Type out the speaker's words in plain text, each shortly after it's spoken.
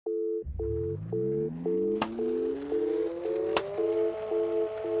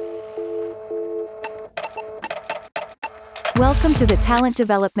Welcome to the Talent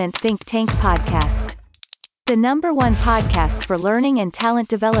Development Think Tank podcast, the #1 podcast for learning and talent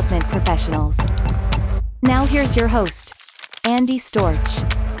development professionals. Now here's your host, Andy Storch.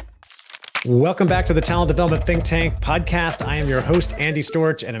 Welcome back to the Talent Development Think Tank podcast. I am your host, Andy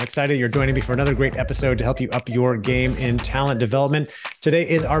Storch, and I'm excited you're joining me for another great episode to help you up your game in talent development. Today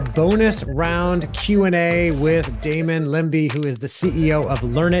is our bonus round Q&A with Damon Lembi, who is the CEO of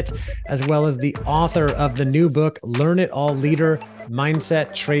LearnIt, as well as the author of the new book, LearnIt All Leader: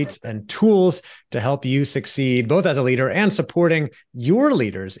 Mindset, Traits, and Tools to help you succeed, both as a leader and supporting your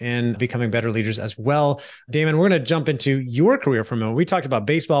leaders in becoming better leaders as well. Damon, we're going to jump into your career for a moment. We talked about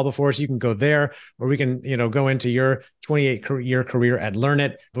baseball before, so you can go there, or we can, go into your 28-year career at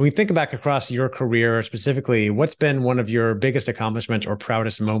LearnIt. When we think back across your career specifically, what's been one of your biggest accomplishments or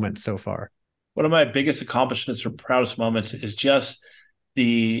proudest moments so far? One of my biggest accomplishments or proudest moments is just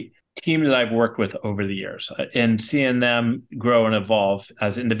the team that I've worked with over the years and seeing them grow and evolve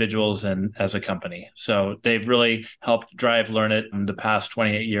as individuals and as a company. So they've really helped drive LearnIt in the past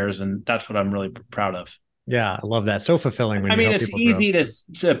 28 years. And that's what I'm really proud of. Yeah, I love that. So fulfilling. When it's easy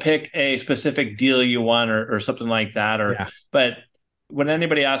to pick a specific deal you want or something like that. But when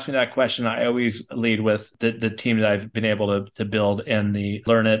anybody asks me that question, I always lead with the team that I've been able to build and the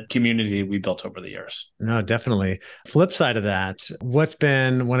LearnIt community we built over the years. No, definitely. Flip side of that, what's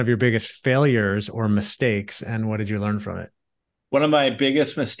been one of your biggest failures or mistakes, and what did you learn from it? One of my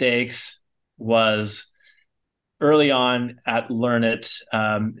biggest mistakes was early on at LearnIt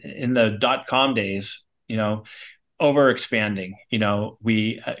in the .com days, overexpanding.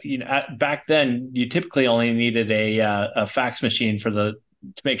 Back then you typically only needed a fax machine to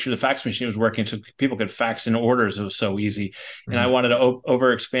make sure the fax machine was working so people could fax in orders. It was so easy. Mm-hmm. And I wanted to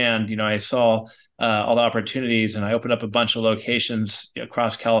overexpand. I saw all the opportunities, and I opened up a bunch of locations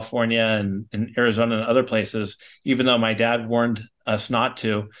across California and Arizona and other places, even though my dad warned us not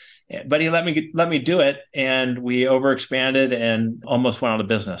to. But he let me do it, and we overexpanded and almost went out of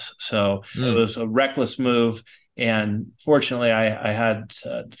business. So It was a reckless move. And fortunately, I had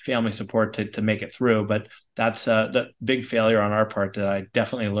family support to make it through. But that's the big failure on our part that I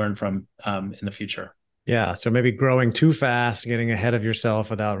definitely learned from in the future. Yeah. So maybe growing too fast, getting ahead of yourself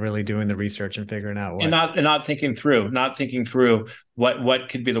without really doing the research and figuring out what. And not thinking through what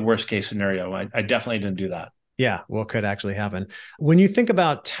could be the worst case scenario. I definitely didn't do that. Yeah, what could actually happen. When you think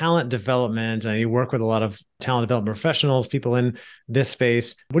about talent development and you work with a lot of talent development professionals, people in this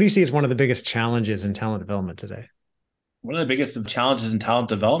space, what do you see as one of the biggest challenges in talent development today? One of the biggest challenges in talent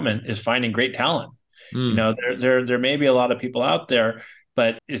development is finding great talent. There may be a lot of people out there,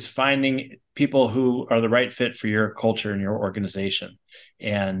 but it's finding people who are the right fit for your culture and your organization,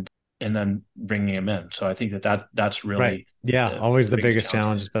 and then bringing them in. So I think that's really right. Yeah, always the biggest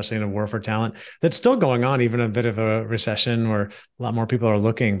challenge, especially in a war for talent that's still going on, even a bit of a recession where a lot more people are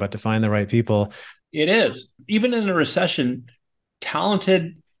looking, but to find the right people. It is. Even in a recession,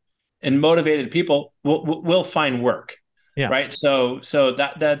 talented and motivated people will find work. Yeah. Right. So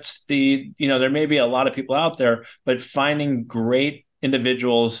that's there may be a lot of people out there, but finding great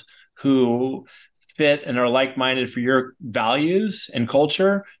individuals who fit and are like-minded for your values and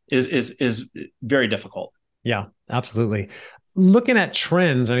culture is very difficult. Yeah, absolutely. Looking at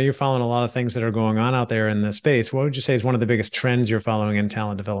trends, I know you're following a lot of things that are going on out there in the space. What would you say is one of the biggest trends you're following in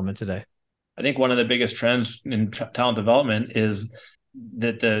talent development today? I think one of the biggest trends in talent development is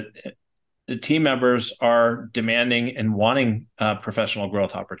that the team members are demanding and wanting professional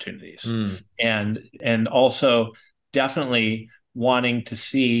growth opportunities, and also definitely wanting to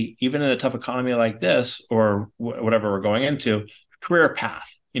see, even in a tough economy like this or whatever we're going into, career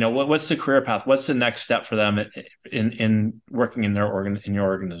path. What's the career path? What's the next step for them in working in your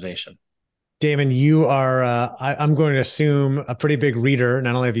organization? Damon, you are, I'm going to assume, a pretty big reader.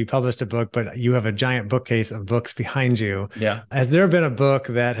 Not only have you published a book, but you have a giant bookcase of books behind you. Yeah. Has there been a book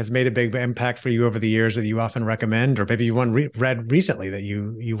that has made a big impact for you over the years that you often recommend, or maybe you read recently that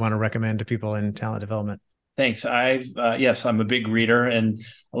you want to recommend to people in talent development? Thanks. Yes, I'm a big reader, and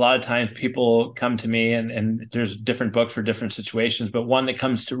a lot of times people come to me and there's different books for different situations, but one that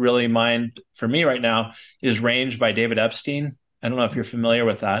comes to really mind for me right now is Range by David Epstein. I don't know if you're familiar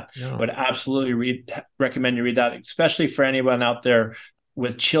with that, but absolutely recommend you read that, especially for anyone out there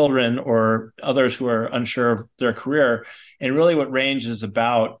with children or others who are unsure of their career. And really what Range is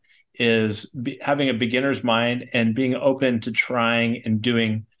about is having a beginner's mind and being open to trying and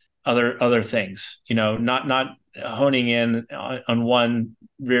doing other things, not honing in on one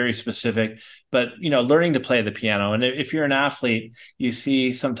very specific, but, learning to play the piano. And if you're an athlete, you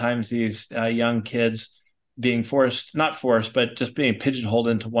see sometimes these young kids being not forced, but just being pigeonholed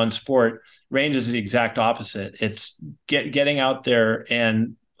into one sport. Range is the exact opposite. It's getting out there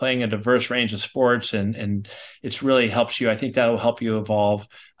and playing a diverse range of sports, and it's really helps you. I think that will help you evolve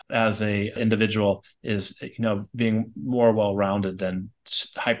as a individual, is being more well-rounded than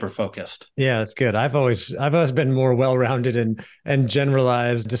hyper focused. Yeah, that's good. I've always been more well-rounded and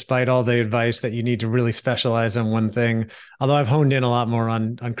generalized, despite all the advice that you need to really specialize on one thing. Although I've honed in a lot more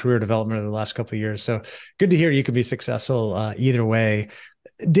on career development over the last couple of years. So good to hear you can be successful either way.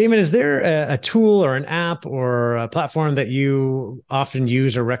 Damon, is there a tool or an app or a platform that you often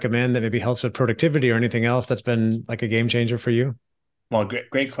use or recommend that maybe helps with productivity or anything else that's been like a game changer for you? Well,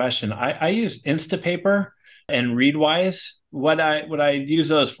 great question. I use Instapaper and Readwise. What I use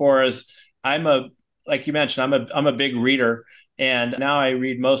those for is like you mentioned, I'm a big reader, and now I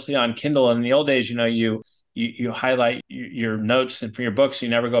read mostly on Kindle. In the old days, you highlight your notes and from your books, you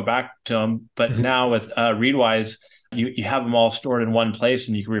never go back to them. But now with Readwise, you have them all stored in one place,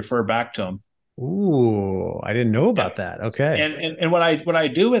 and you can refer back to them. Ooh, I didn't know about that. Okay. And what I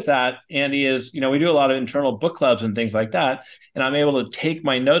do with that, Andy, is, we do a lot of internal book clubs and things like that. And I'm able to take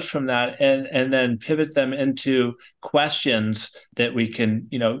my notes from that and then pivot them into questions that we can,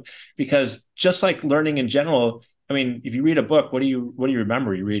 because just like learning in general, I mean, if you read a book, what do you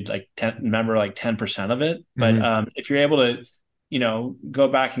remember? You read remember 10% of it. But if you're able to, go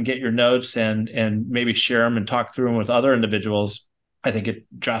back and get your notes and maybe share them and talk through them with other individuals, I think it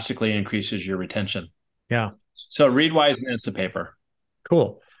drastically increases your retention. Yeah. So Readwise and Instapaper.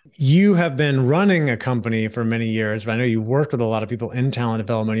 Cool. You have been running a company for many years, but I know you worked with a lot of people in talent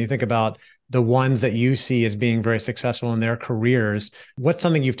development. You think about the ones that you see as being very successful in their careers. What's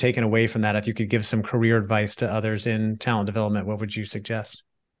something you've taken away from that? If you could give some career advice to others in talent development, what would you suggest?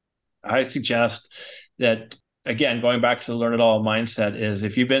 I suggest that, again, going back to the learn it all mindset, is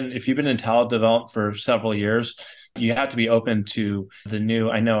if you've been in talent development for several years, you have to be open to the new.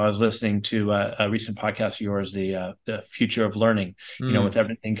 I know I was listening to a recent podcast of yours, the future of learning, with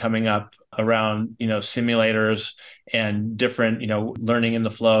everything coming up around, simulators and different, learning in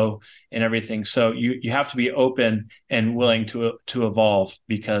the flow and everything. So you have to be open and willing to evolve,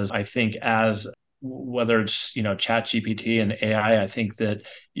 because I think whether it's, chat GPT and AI, I think that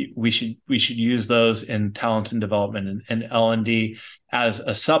we should use those in talent and development and L&D as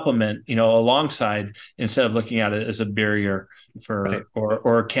a supplement, alongside, instead of looking at it as a barrier for, right,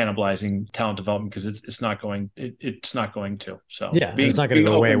 or cannibalizing talent development, because it's not going to. So yeah, it's not going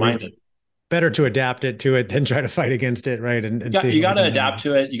to go away. Better to adapt it to it than try to fight against it, right? And you got to adapt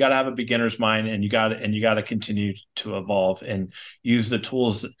to it. You got to have a beginner's mind, and you got to continue to evolve and use the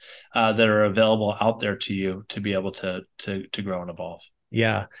tools that are available out there to you to be able to grow and evolve.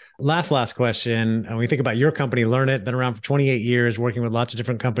 Yeah. Last question. When we think about your company, LearnIt, been around for 28 years, working with lots of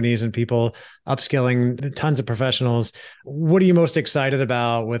different companies and people, upskilling tons of professionals. What are you most excited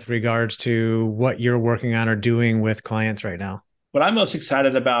about with regards to what you're working on or doing with clients right now? What I'm most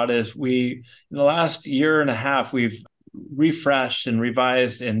excited about is in the last year and a half, we've refreshed and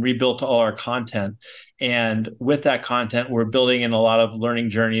revised and rebuilt all our content. And with that content, we're building in a lot of learning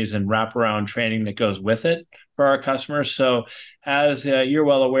journeys and wraparound training that goes with it for our customers. So as you're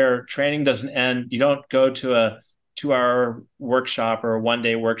well aware, training doesn't end. You don't go to a 2-hour workshop or a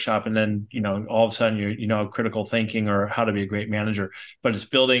 1-day workshop and then, all of a sudden you're, critical thinking or how to be a great manager, but it's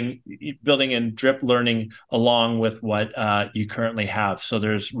building and drip learning along with what you currently have. So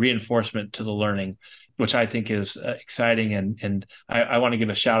there's reinforcement to the learning, which I think is exciting. And I want to give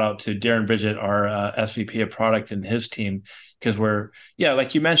a shout out to Darren Bridget, our SVP of product, and his team, because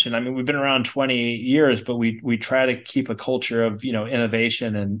like you mentioned, I mean, we've been around 20 years, but we try to keep a culture of,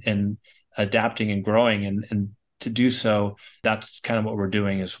 innovation and adapting and growing, and to do so, that's kind of what we're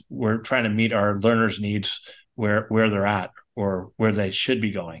doing, is we're trying to meet our learners' needs where they're at or where they should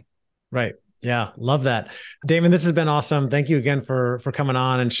be going. Right. Yeah. Love that. Damon, this has been awesome. Thank you again for coming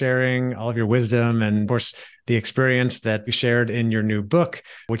on and sharing all of your wisdom and, of course, the experience that you shared in your new book,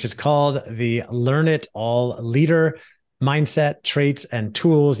 which is called The Learn It All Leader: Mindset, Traits, and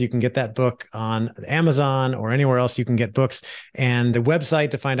Tools. You can get that book on Amazon or anywhere else you can get books. And the website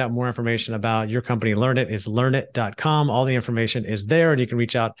to find out more information about your company, LearnIt, is learnit.com. All the information is there, and you can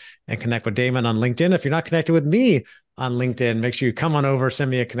reach out and connect with Damon on LinkedIn. If you're not connected with me on LinkedIn, make sure you come on over, send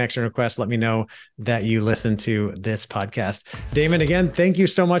me a connection request. Let me know that you listen to this podcast. Damon, again, thank you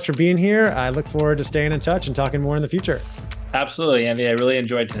so much for being here. I look forward to staying in touch and talking more in the future. Absolutely, Andy. I really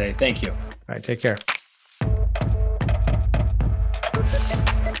enjoyed today. Thank you. All right, take care.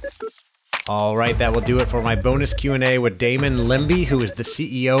 All right, that will do it for my bonus Q&A with Damon Lembi, who is the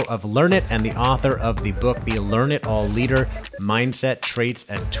CEO of LearnIt and the author of the book, The Learn It All Leader, Mindset, Traits,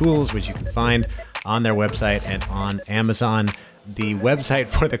 and Tools, which you can find on their website and on Amazon. The website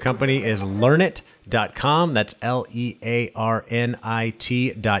for the company is LearnIt.com. That's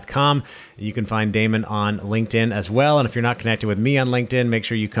LearnIt.com. You can find Damon on LinkedIn as well. And if you're not connected with me on LinkedIn, make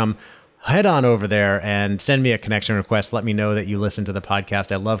sure you come head on over there and send me a connection request. Let me know that you listen to the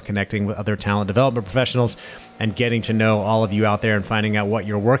podcast. I love connecting with other talent development professionals and getting to know all of you out there and finding out what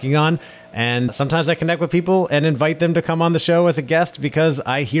you're working on. And sometimes I connect with people and invite them to come on the show as a guest because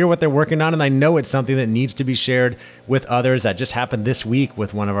I hear what they're working on and I know it's something that needs to be shared with others. That just happened this week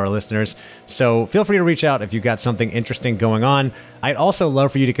with one of our listeners. So feel free to reach out if you've got something interesting going on. I'd also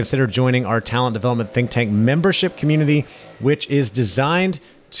love for you to consider joining our Talent Development Think Tank membership community, which is designed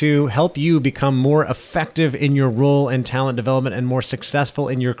to help you become more effective in your role in talent development and more successful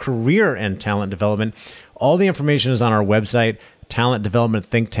in your career in talent development. All the information is on our website,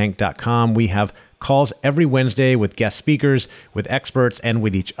 talentdevelopmentthinktank.com. We have calls every Wednesday with guest speakers, with experts, and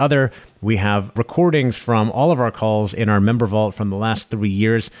with each other. We have recordings from all of our calls in our member vault from the last 3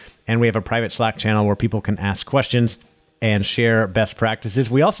 years, and we have a private Slack channel where people can ask questions and share best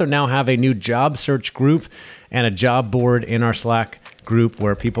practices. We also now have a new job search group and a job board in our Slack group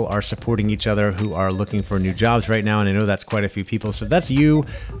where people are supporting each other who are looking for new jobs right now. And I know that's quite a few people. So if that's you,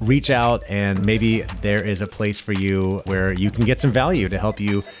 reach out and maybe there is a place for you where you can get some value to help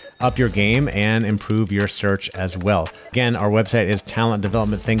you up your game and improve your search as well. Again, our website is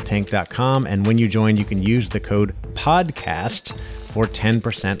talentdevelopmentthinktank.com. And when you join, you can use the code PODCAST for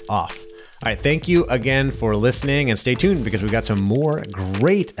 10% off. All right, thank you again for listening and stay tuned because we've got some more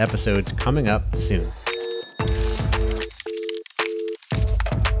great episodes coming up soon.